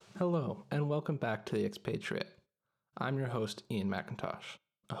Hello, and welcome back to the Expatriate. I'm your host, Ian McIntosh.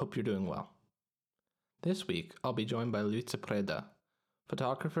 I hope you're doing well. This week, I'll be joined by Luiza Preda,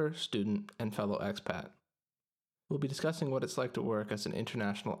 photographer, student, and fellow expat. We'll be discussing what it's like to work as an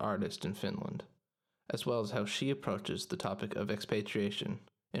international artist in Finland, as well as how she approaches the topic of expatriation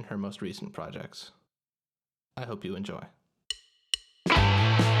in her most recent projects. I hope you enjoy.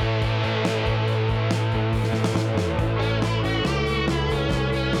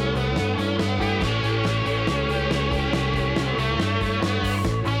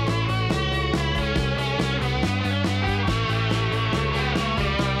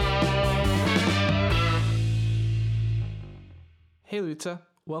 Hey Luiza,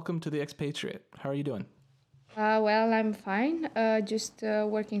 welcome to the Expatriate. How are you doing? Well, I'm fine. Just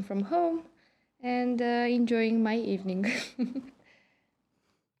working from home and enjoying my evening.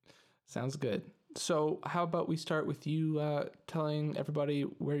 Sounds good. So how about we start with you telling everybody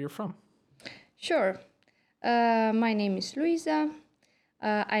where you're from? Sure. My name is Luiza.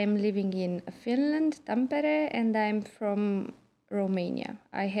 I am living in Finland, Tampere, and I'm from Romania.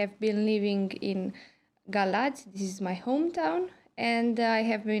 I have been living in Galați, this is my hometown, and I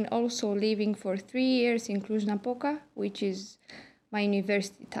have been also living for 3 years in Cluj-Napoca, which is my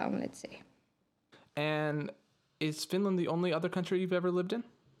university town, let's say. And is Finland the only other country you've ever lived in?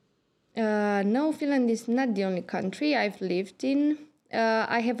 No, Finland is not the only country I've lived in.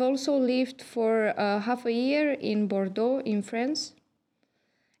 I have also lived for half a year in Bordeaux, in France.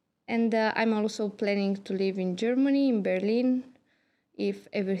 And I'm also planning to live in Germany, in Berlin, if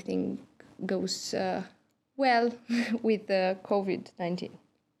everything goes well with COVID-19.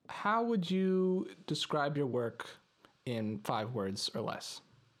 How would you describe your work in 5 words or less?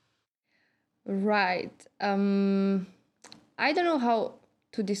 Right. I don't know how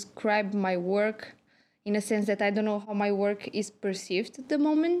to describe my work in a sense that I don't know how my work is perceived at the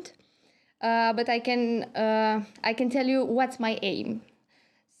moment. But I can tell you what's my aim.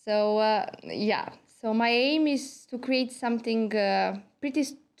 So so my aim is to create something pretty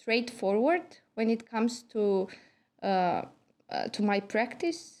straightforward when it comes to my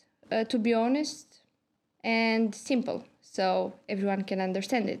practice, to be honest, and simple, so everyone can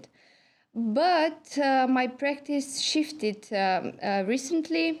understand it. But my practice shifted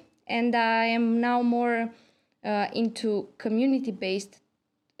recently, and I am now more into community-based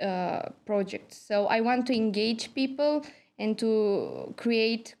projects. So I want to engage people and to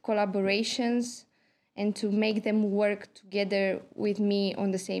create collaborations and to make them work together with me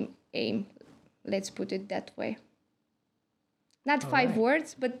on the same aim. Let's put it that way. Not 5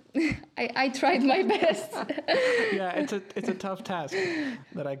 words, but I tried my best. Yeah, it's a tough task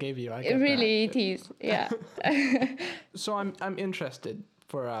that I gave you. I get Really, that. it is. Yeah. So I'm interested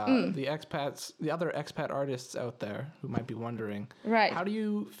for the expats, the other expat artists out there who might be wondering. Right. How do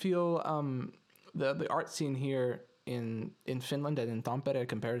you feel the art scene here in Finland and in Tampere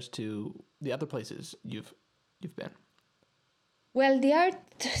compares to the other places you've been? Well, the art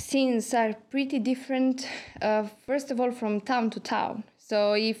scenes are pretty different, first of all, from town to town.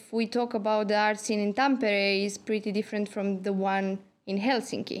 So if we talk about the art scene in Tampere, it's pretty different from the one in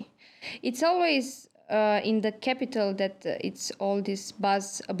Helsinki. It's always in the capital that it's all this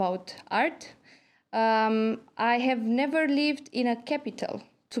buzz about art. I have never lived in a capital,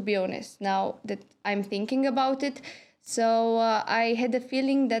 to be honest, now that I'm thinking about it. So I had a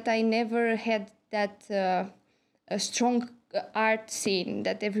feeling that I never had that a strong art scene,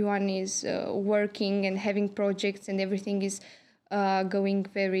 that everyone is working and having projects and everything is going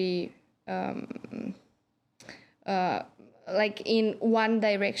very like in one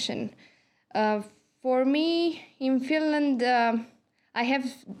direction. For me, in Finland, I have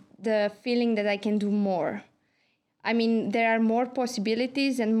the feeling that I can do more. I mean, there are more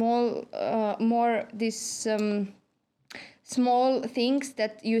possibilities and more this small things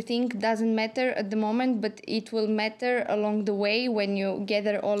that you think doesn't matter at the moment, but it will matter along the way when you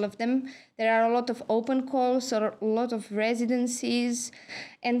gather all of them. There are a lot of open calls or a lot of residencies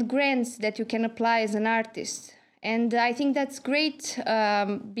and grants that you can apply as an artist. And I think that's great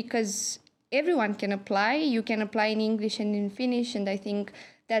because everyone can apply. You can apply in English and in Finnish, and I think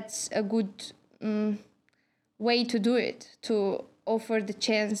that's a good way to do it, to offer the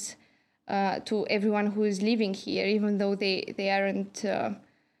chance to everyone who is living here, even though they aren't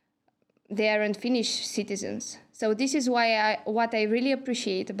Finnish citizens. So this is what I really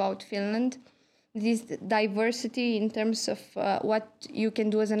appreciate about Finland, this diversity in terms of what you can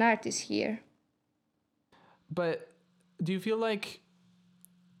do as an artist here. But do you feel like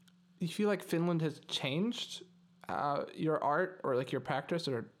Finland has changed your art or like your practice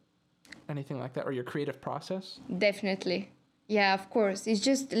or anything like that, or your creative process? Definitely. Yeah, of course. It's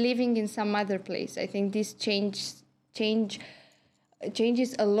just living in some other place. I think this changes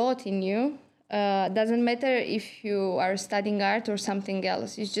a lot in you. Doesn't matter if you are studying art or something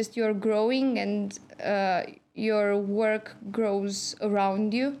else. It's just you're growing and your work grows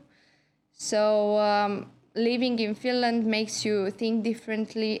around you. So living in Finland makes you think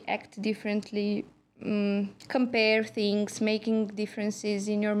differently, act differently, compare things, making differences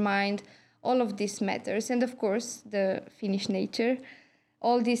in your mind. All of this matters. And of course, the Finnish nature,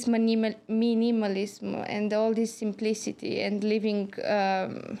 all this minimalism and all this simplicity and living,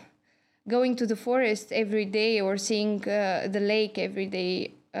 going to the forest every day or seeing the lake every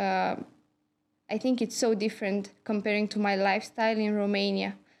day. I think it's so different comparing to my lifestyle in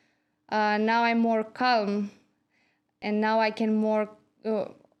Romania. Now I'm more calm, and now I can work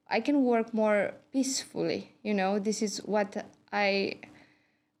more peacefully. This is what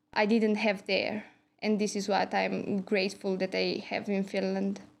I didn't have there, and this is what I'm grateful that I have in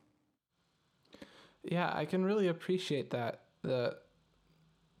Finland. Yeah, I can really appreciate that. The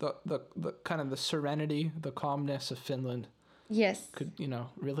kind of the serenity, the calmness of Finland. Yes. Could,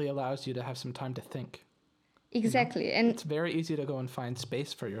 really allows you to have some time to think. Exactly. And it's very easy to go and find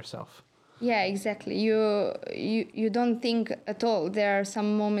space for yourself. Yeah, exactly. You don't think at all. There are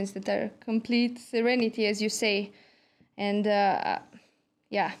some moments that are complete serenity, as you say. And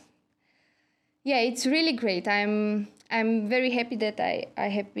yeah, it's really great. I'm very happy that I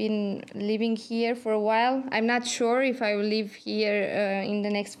have been living here for a while. I'm not sure if I will live here in the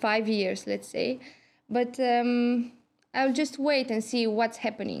next 5 years, let's say, but I'll just wait and see what's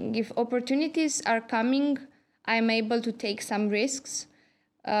happening. If opportunities are coming, I'm able to take some risks,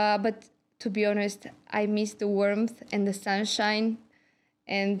 but to be honest, I miss the warmth and the sunshine,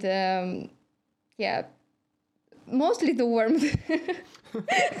 and mostly the warmth.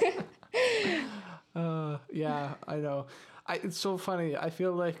 Yeah, I know. It's so funny. I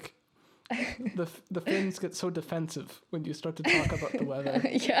feel like the Finns get so defensive when you start to talk about the weather.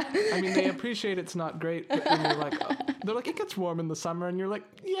 Yeah. I mean, they appreciate it's not great, but then you're like, they're like, it gets warm in the summer, and you're like,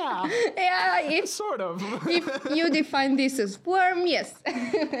 yeah, sort of. If you define this as warm, yes.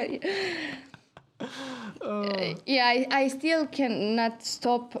 Yeah, I still cannot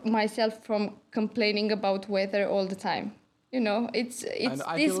stop myself from complaining about weather all the time. It's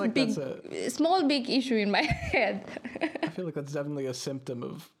this like big issue in my head. I feel like that's definitely a symptom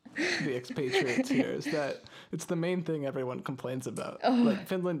of the expatriates here, is that it's the main thing everyone complains about. Like,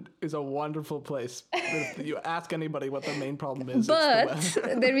 Finland is a wonderful place. If you ask anybody what the main problem is, but it's the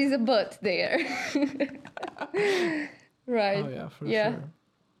weather. There is a but there. Right. Oh yeah, for sure.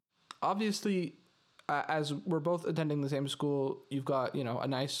 Obviously, as we're both attending the same school, you've got, a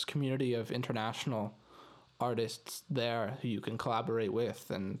nice community of international artists there who you can collaborate with,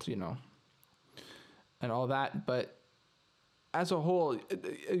 and and all that. But as a whole,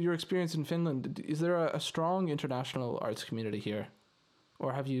 your experience in Finland, is there a strong international arts community here,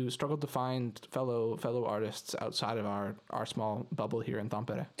 or have you struggled to find fellow artists outside of our small bubble here in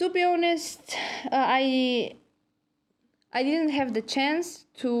Tampere? To be honest, I didn't have the chance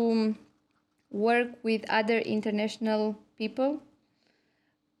to work with other international people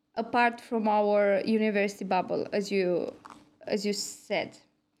apart from our university bubble, as you said.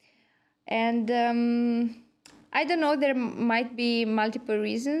 And I don't know, there might be multiple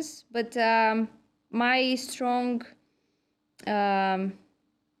reasons, but my strong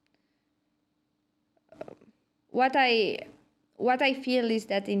what I feel is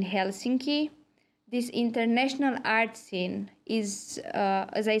that in Helsinki, this international art scene is,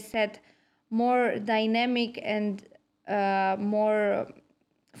 as I said, more dynamic and more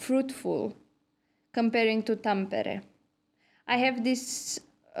fruitful comparing to Tampere. I have this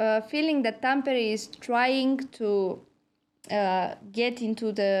feeling that Tampere is trying to get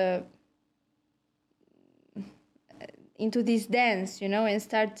into this dance, and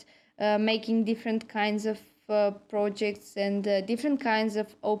start making different kinds of projects and different kinds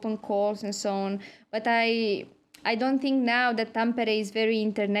of open calls and so on. But I don't think now that Tampere is very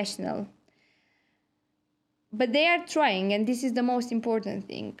international. But they are trying, and this is the most important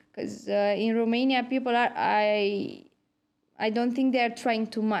thing, because in Romania, people are, I don't think they are trying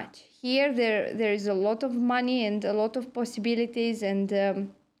too much. Here, there is a lot of money and a lot of possibilities, and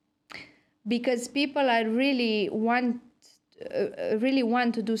because people are really want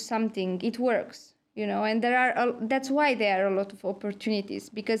to do something, it works, and that's why there are a lot of opportunities,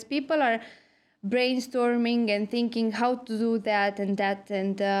 because people are brainstorming and thinking how to do that and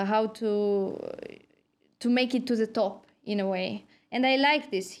how to make it to the top in a way. And I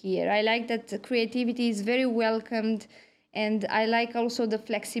like this here. I like that creativity is very welcomed. And I like also the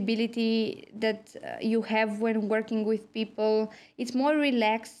flexibility that you have when working with people. It's more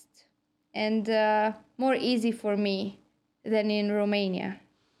relaxed and more easy for me than in Romania.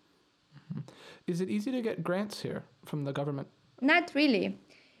 Is it easy to get grants here from the government? Not really.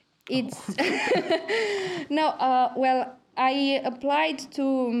 It's no. Well, I applied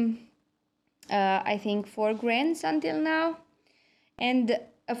to I think 4 grants until now, and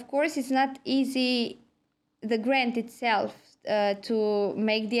of course it's not easy. The grant itself to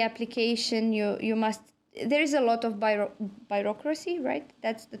make the application, you must. There is a lot of bureaucracy, right?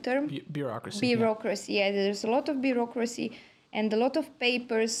 That's the term. Bureaucracy. Bureaucracy. Yeah, there's a lot of bureaucracy and a lot of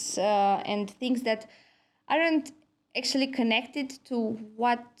papers and things that aren't actually connected to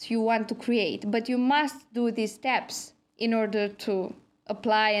what you want to create, but you must do these steps in order to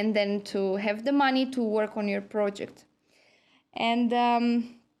apply and then to have the money to work on your project. And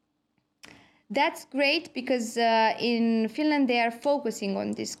that's great because in Finland they are focusing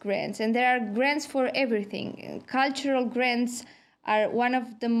on these grants, and there are grants for everything. Cultural grants are one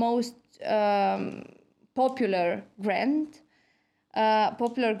of the most popular grants,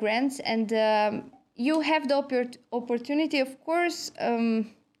 and you have the opportunity. Of course,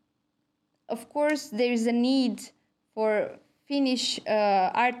 there is a need for Finnish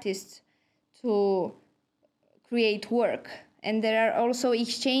artists to create work. And there are also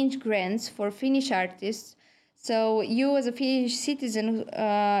exchange grants for Finnish artists. So you as a Finnish citizen,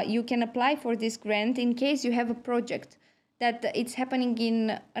 you can apply for this grant in case you have a project that it's happening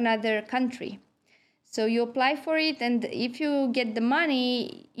in another country. So you apply for it, and if you get the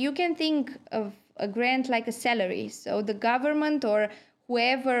money, you can think of a grant like a salary. So the government or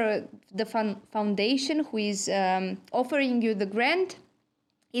whoever the foundation who is offering you the grant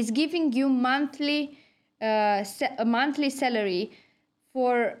is giving you a monthly salary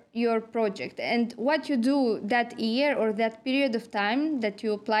for your project. And what you do that year or that period of time that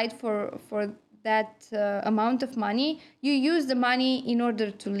you applied for that amount of money, you use the money in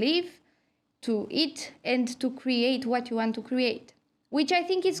order to live, to eat, and to create what you want to create, which I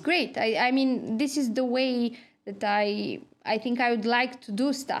think is great. I mean, this is the way that I think I would like to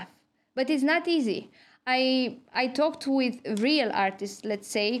do stuff, but it's not easy. I talked with real artists, let's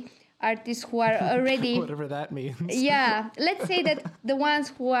say, artists who are already whatever that means. Yeah, let's say that the ones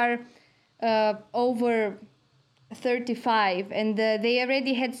who are over 35 and they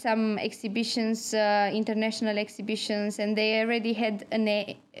already had some exhibitions, international exhibitions, and they already had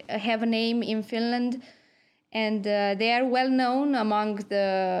have a name in Finland, and they are well known among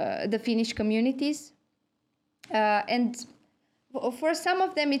the Finnish communities. And for some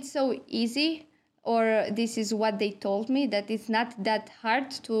of them it's so easy, or this is what they told me, that it's not that hard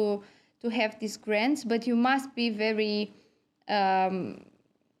to have these grants, but you must be very, how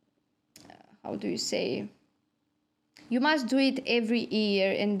do you say, you must do it every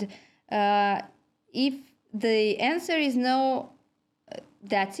year. And if the answer is no,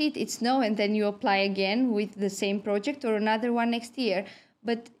 that's it, it's no, and then you apply again with the same project or another one next year.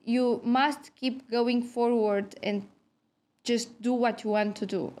 But you must keep going forward and just do what you want to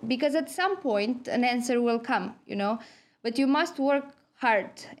do, because at some point an answer will come, but you must work hard.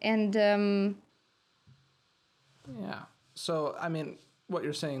 And yeah, so I mean, what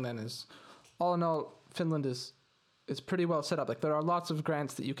you're saying then is, all in all, Finland is pretty well set up. Like, there are lots of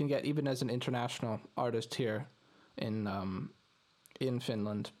grants that you can get even as an international artist here in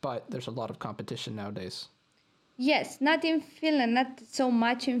Finland, but there's a lot of competition nowadays. Yes, not in Finland, not so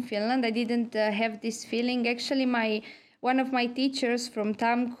much in Finland. I didn't have this feeling. Actually, one of my teachers from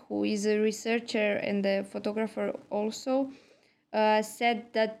TAMK, who is a researcher and a photographer also,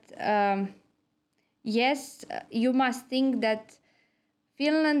 said that yes, you must think that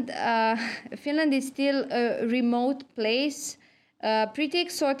Finland is still a remote place, pretty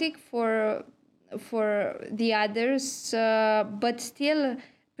exotic for the others, but still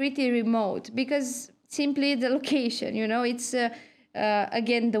pretty remote, because simply the location, it's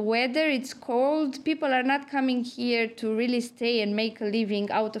again, the weather, it's cold. People are not coming here to really stay and make a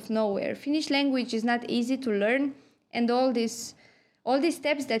living out of nowhere. Finnish language is not easy to learn, and all these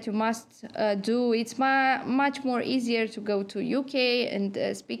steps that you must do, it's much more easier to go to UK and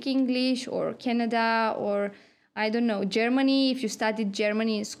speak English, or Canada, or I don't know, Germany, if you studied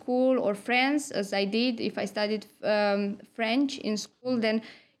Germany in school, or France, as I did. If I studied French in school, then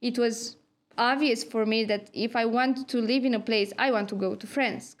it was obvious for me that if I want to live in a place, I want to go to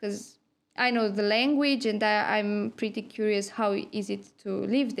France, because I know the language and I'm pretty curious how is it to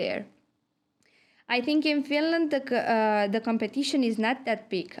live there. I think in Finland the competition is not that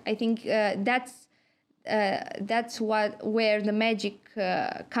big. I think that's where the magic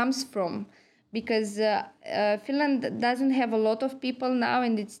comes from. because Finland doesn't have a lot of people now,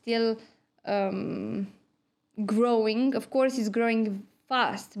 and it's still growing. Of course, it's growing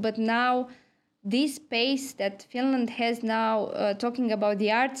fast, but now this pace that Finland has now, talking about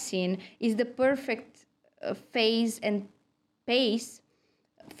the art scene, is the perfect phase and pace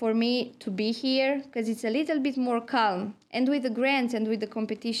for me to be here, because it's a little bit more calm, and with the grants and with the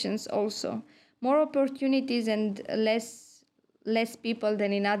competitions also, more opportunities and less people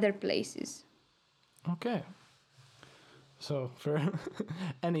than in other places. Okay. So for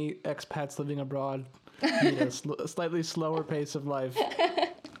any expats living abroad, need a slightly slower pace of life,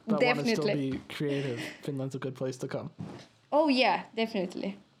 but Definitely want to still be creative, Finland's a good place to come. Oh yeah,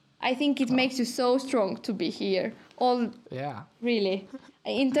 definitely. I think it makes you so strong to be here. Yeah. Really.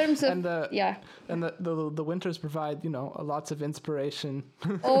 In terms of And yeah. And the winters provide, lots of inspiration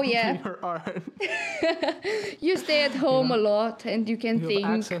Oh yeah. for your art. You stay at home a lot and you can You think.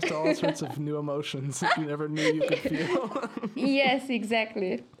 have access to all sorts of new emotions that you never knew you could feel. Yes,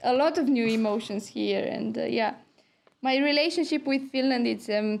 exactly. A lot of new emotions here, and yeah. My relationship with Finland, it's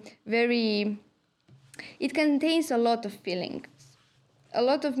it contains a lot of feelings. A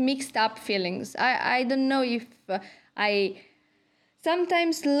lot of mixed up feelings. I don't know if I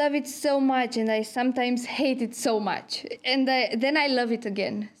sometimes love it so much and I sometimes hate it so much. And then I love it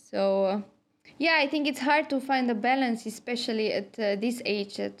again. So, yeah, I think it's hard to find a balance, especially at this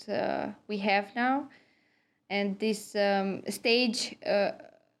age that we have now. And this stage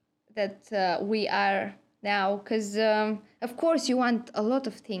that we are now. Because, of course, you want a lot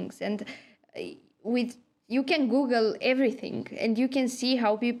of things. And with you can Google everything and you can see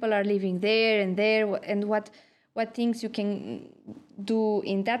how people are living there and what things you can do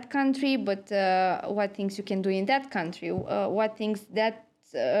in that country, but what things you can do in that country, what things that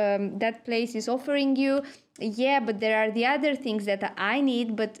place is offering you. Yeah, but there are the other things that I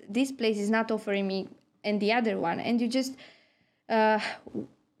need, but this place is not offering me, and the other one. And you just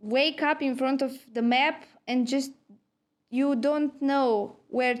wake up in front of the map and just you don't know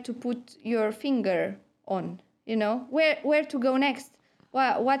where to put your finger on, where to go next.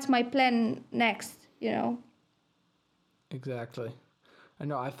 What's my plan next, Exactly. I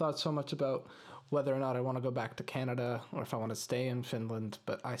know I've thought so much about whether or not I want to go back to Canada or if I want to stay in Finland,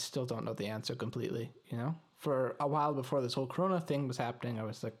 but I still don't know the answer completely, For a while before this whole Corona thing was happening, I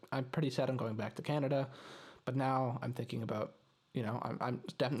was like, I'm pretty set on going back to Canada. But now I'm thinking about, I'm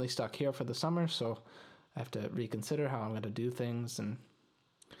definitely stuck here for the summer, so I have to reconsider how I'm going to do things, and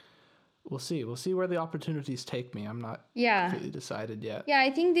we'll see. We'll see where the opportunities take me. I'm not completely decided yet. Yeah,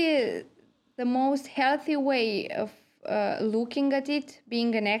 I think the most healthy way of looking at it,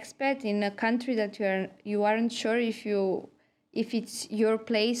 being an expat in a country that you aren't sure if it's your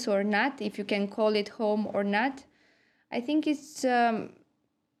place or not, if you can call it home or not. I think it's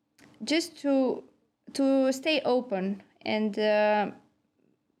just to stay open and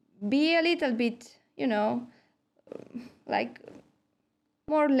be a little bit, like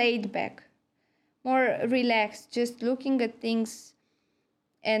more laid back, more relaxed, just looking at things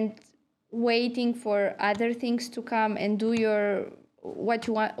and waiting for other things to come and do what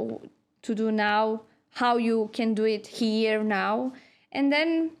you want to do now, how you can do it here now. And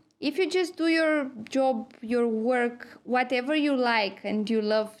then if you just do your job, your work, whatever you like and you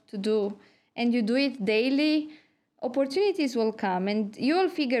love to do, and you do it daily, opportunities will come and you will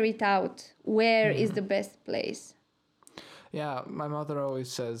figure it out where is the best place. Yeah, my mother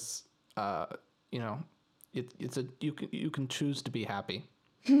always says, you can choose to be happy.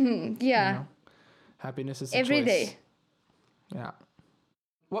 Yeah. Happiness is a every choice. day. Yeah.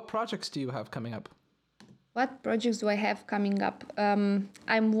 What projects do you have coming up? What projects do I have coming up?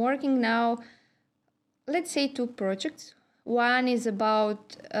 I'm working now, let's say 2 projects. One is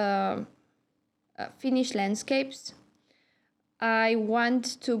about Finnish landscapes. I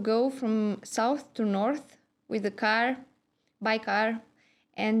want to go from south to north with by car,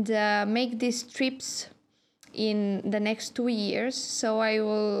 and make these trips in the next 2 years. So I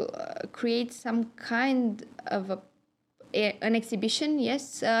will create some kind of an exhibition,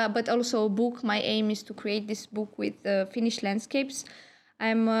 yes, but also a book. My aim is to create this book with Finnish landscapes.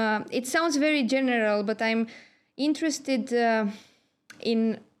 It sounds very general, but I'm interested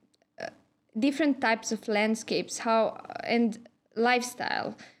in different types of landscapes, and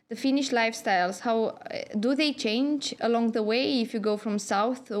lifestyle. The Finnish lifestyles, how do they change along the way if you go from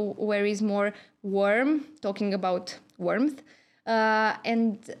south, where is more warm, talking about warmth,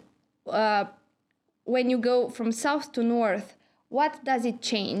 and when you go from south to north, what does it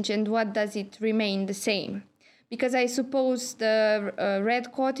change and what does it remain the same? Because I suppose the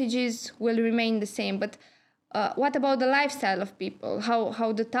red cottages will remain the same, but what about the lifestyle of people?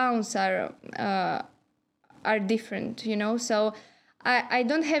 How the towns are different, you know? So I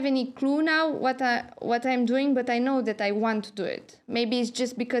don't have any clue now what I'm doing, but I know that I want to do it. Maybe it's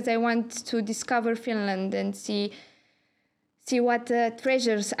just because I want to discover Finland and see what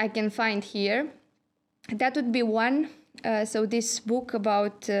treasures I can find here. That would be one. So this book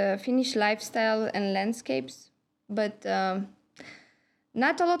about Finnish lifestyle and landscapes, but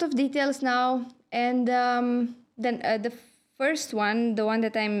not a lot of details now. And then the first one, the one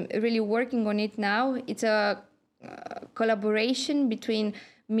that I'm really working on it now, it's a collaboration between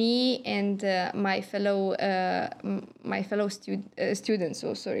me and my fellow students,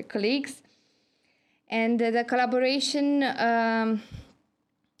 colleagues. And the collaboration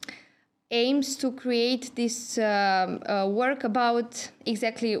aims to create this work about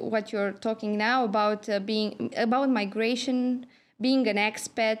exactly what you're talking now about about migration, being an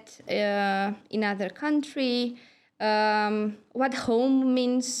expat in other country, what home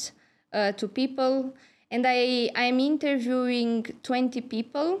means to people. And I'm interviewing 20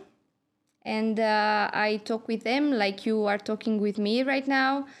 people, and I talk with them like you are talking with me right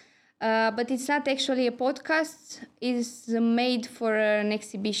now. But it's not actually a podcast. It's made for an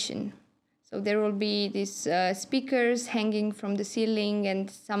exhibition. So there will be these speakers hanging from the ceiling and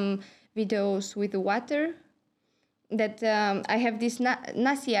some videos with the water. That I have this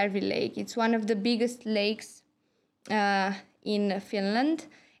Näsijärvi lake. It's one of the biggest lakes in Finland.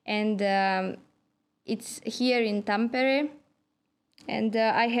 And it's here in Tampere. And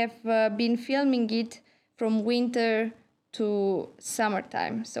I have been filming it from winter to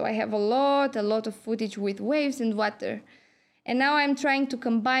summertime. So I have a lot of footage with waves and water. And now I'm trying to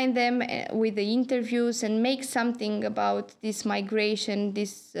combine them with the interviews and make something about this migration,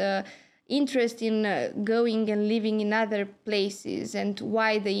 this interest in going and living in other places, and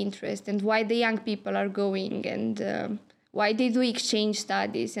why the interest and why the young people are going, and why they do exchange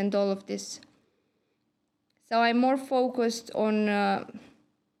studies and all of this. So I'm more focused on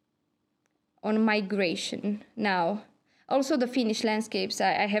migration now. Also, the Finnish landscapes,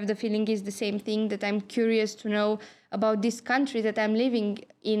 I have the feeling is the same thing, that I'm curious to know about this country that I'm living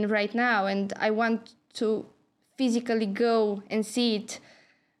in right now, and I want to physically go and see it,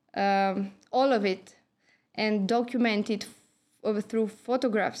 all of it, and document it through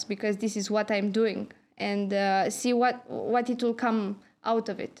photographs, because this is what I'm doing, and see what it will come out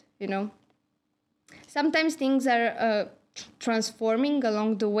of it, you know. Sometimes things are transforming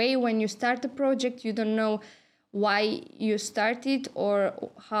along the way. When you start a project, you don't know why you started or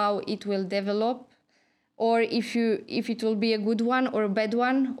how it will develop, or if it will be a good one or a bad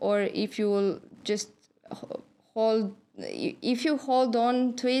one, or if you will just hold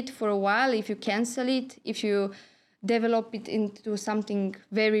on to it for a while, if you cancel it, if you develop it into something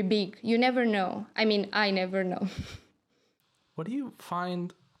very big. You never know. I mean, I never know. What do you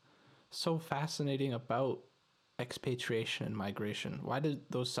find so fascinating about expatriation and migration? Why did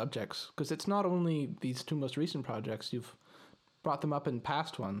those subjects? Because it's not only these two most recent projects, you've brought them up in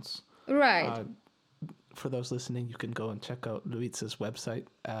past ones. Right. For those listening, you can go and check out Luiza's website.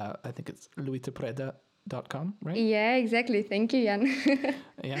 I think it's luizapreda.com, right? Yeah, exactly. Thank you, Jan.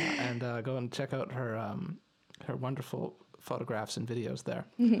 Yeah, and go and check out her wonderful photographs and videos there.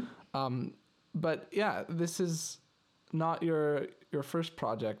 But yeah, this is not your first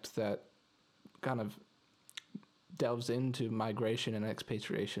project that kind of delves into migration and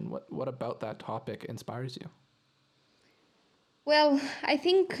expatriation. What about that topic inspires you? Well, I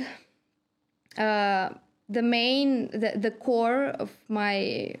think the core of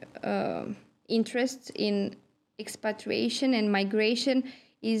my interest in expatriation and migration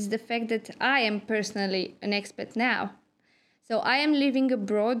is the fact that I am personally an expat now. So I am living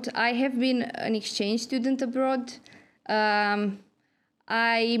abroad. I have been an exchange student abroad.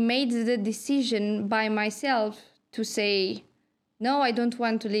 I made the decision by myself to say, no, I don't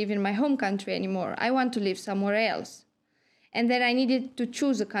want to live in my home country anymore. I want to live somewhere else. And then I needed to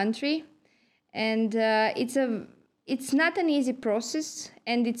choose a country. And it's not an easy process,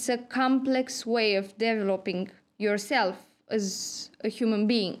 and it's a complex way of developing yourself as a human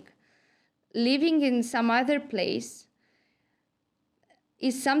being. Living in some other place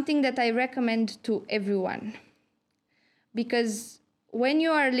is something that I recommend to everyone. Because when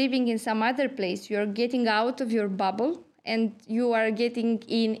you are living in some other place, you are getting out of your bubble and you are getting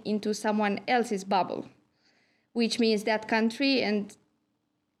into someone else's bubble, which means that country, and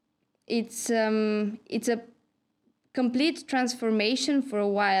it's a complete transformation for a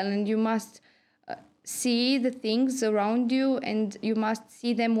while, and you must see the things around you, and you must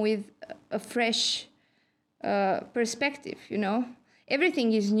see them with a fresh perspective, you know.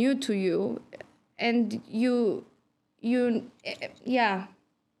 Everything is new to you, and yeah,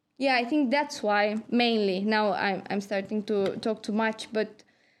 I think that's why mainly. Now I'm starting to talk too much, but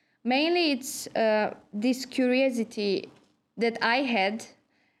mainly it's this curiosity that I had,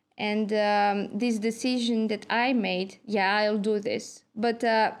 and this decision that I made. Yeah, I'll do this, but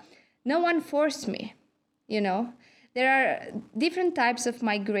no one forced me. There are different types of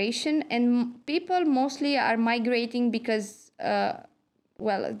migration, and people mostly are migrating because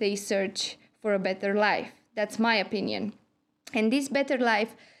they search for a better life. That's my opinion. And this better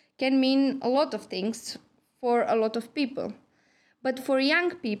life can mean a lot of things for a lot of people. But for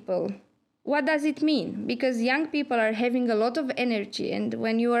young people, what does it mean? Because young people are having a lot of energy, and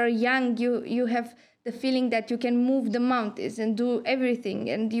when you are young, you have the feeling that you can move the mountains and do everything,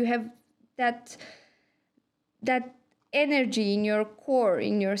 and you have that energy in your core,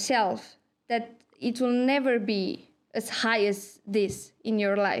 in yourself, that it will never be as high as this in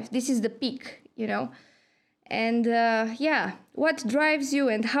your life. This is the peak, And what drives you,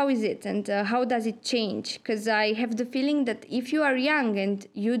 and how is it, and how does it change? Because I have the feeling that if you are young and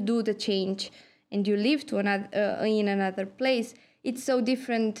you do the change and you live in another place, it's so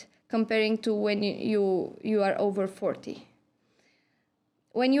different comparing to when you are over 40.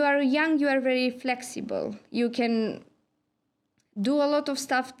 When you are young, you are very flexible. You can do a lot of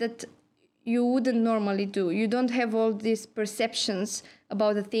stuff that you wouldn't normally do. You don't have all these perceptions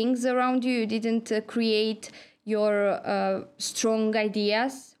about the things around you. You didn't create your strong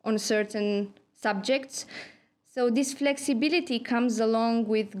ideas on certain subjects. So this flexibility comes along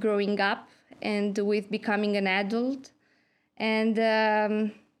with growing up and with becoming an adult. And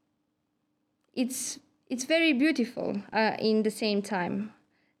it's very beautiful in the same time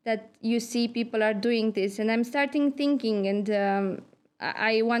that you see people are doing this. And I'm starting thinking, and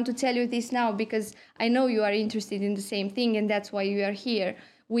I want to tell you this now because I know you are interested in the same thing, and that's why you are here.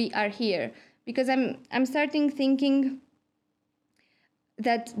 We are here because I'm starting thinking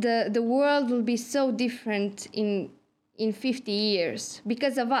that the world will be so different in 50 years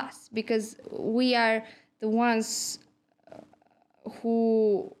because of us, because we are the ones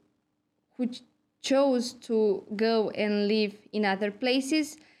who chose to go and live in other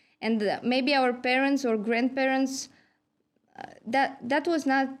places, and maybe our parents or grandparents, that was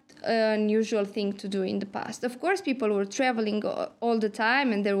not an usual thing to do in the past. Of course, people were traveling all the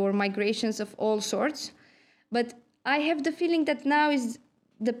time, and there were migrations of all sorts, but I have the feeling that now is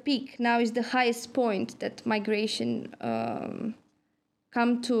the peak, now is the highest point, that migration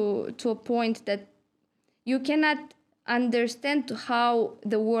come to a point that you cannot understand how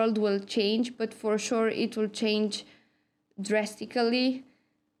the world will change, but for sure it will change drastically,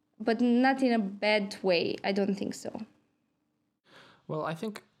 but not in a bad way. I don't think so. Well, I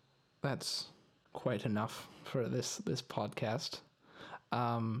think that's quite enough for this podcast.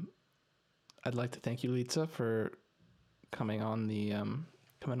 I'd like to thank you, Luiza, for coming on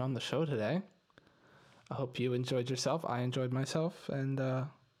the show today. I hope you enjoyed yourself. I enjoyed myself, and I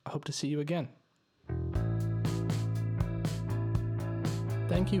hope to see you again.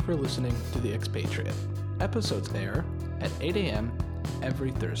 Thank you for listening to The Expatriate. Episodes air at 8 a.m.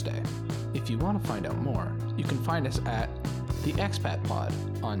 every Thursday. If you want to find out more, you can find us at The Expat Pod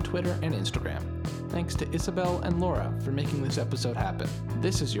on Twitter and Instagram. Thanks to Isabel and Laura for making this episode happen.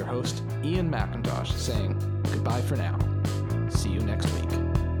 This is your host, Ian McIntosh, saying goodbye for now. See you next week.